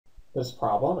This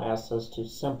problem asks us to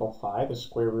simplify the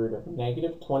square root of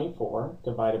negative 24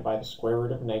 divided by the square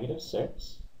root of negative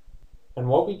 6. And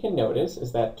what we can notice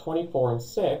is that 24 and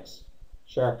 6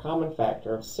 share a common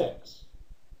factor of 6.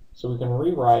 So we can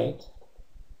rewrite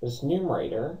this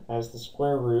numerator as the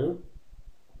square root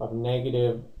of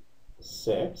negative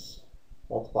 6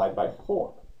 multiplied by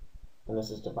 4. And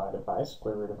this is divided by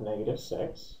square root of negative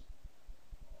 6.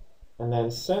 And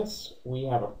then since we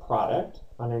have a product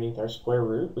underneath our square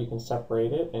root, we can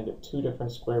separate it into two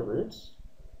different square roots.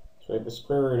 So we have the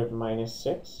square root of minus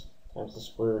 6 times the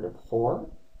square root of 4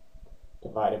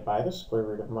 divided by the square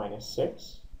root of minus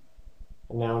 6.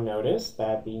 And now notice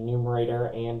that the numerator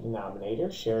and denominator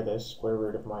share this square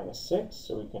root of minus 6,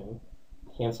 so we can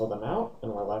cancel them out,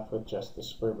 and we're left with just the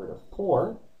square root of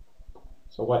 4.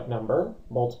 So what number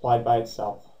multiplied by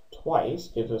itself twice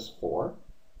gives us 4?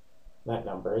 That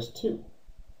number is 2.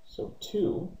 So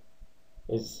 2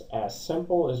 is as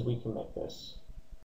simple as we can make this.